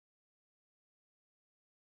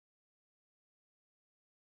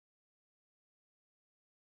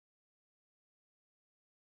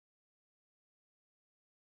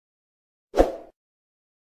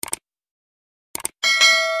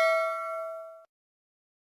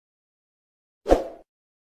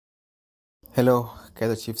Hello,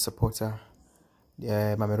 Kaizer Chiefs supporter,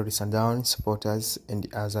 MAMELODI SUNDOWNS supporters, and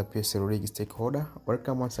the other PSL League stakeholder.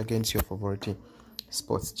 Welcome once again to your favorite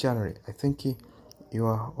sports channel. I think you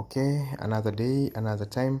are okay. Another day, another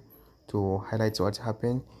time to highlight what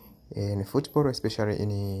happened in football, especially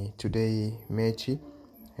in today match.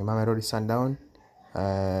 MAMELODI SUNDOWNS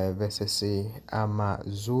versus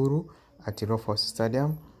AMAZULU at Rofos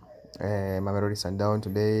Stadium. MAMELODI SUNDOWNS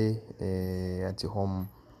today at home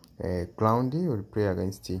ground will play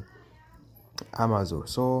against AMAZULU.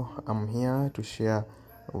 So I'm here to share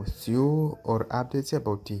with you all updates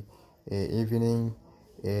about the evening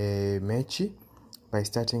match by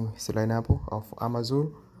starting the lineup of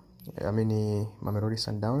AMAZULU. MAMELODI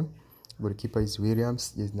SUNDOWNS. Goalkeeper is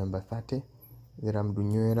Williams, jersey number 30. Zeram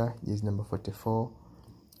Dunyuera, jersey number 44.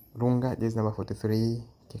 Lunga, jersey number 43.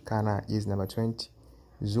 Kekana, jersey number 20.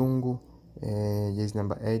 Zungu, jersey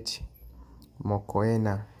number 8.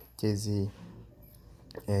 Mokoena, jersey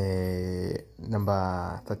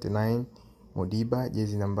number 39. Modiba,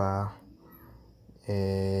 jersey number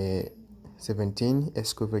 17.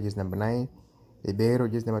 Escobar, jersey number 9. Ibero,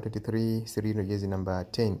 jersey number 23. Serino, jersey number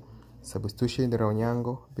 10. Substitution: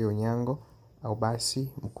 Raonyango, Beonyango, Aubasi,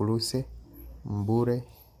 Mkuluse, Mbure,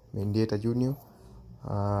 Mendieta Junior,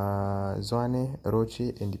 Zwane,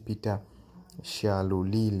 Rochi, and Peter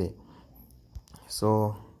Shalulile.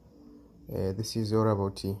 So this is all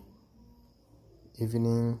about the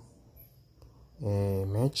evening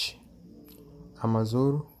match.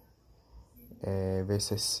 AMAZULU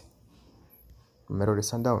versus MAMELODI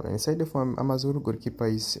SUNDOWNS. Inside from AMAZULU, goalkeeper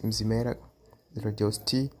is Mzimera,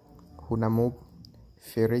 Josti, Hunamub,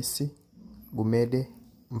 Ferisi, Gumede,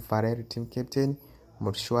 Mfareri, team captain,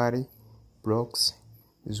 Morshwari, Blocks,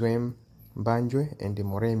 Zwem, Banjwe, and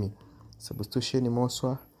Moremi. Substitution: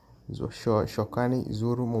 Moswa, Shokani,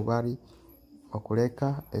 Zuru, Mubari,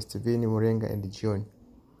 Makuleka, Dstv Murenga, and John.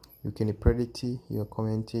 You can predict your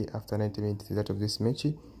comment after 90 minutes that of this match.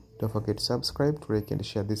 Don't forget to subscribe, to like, and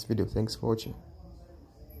share this video. Thanks for watching.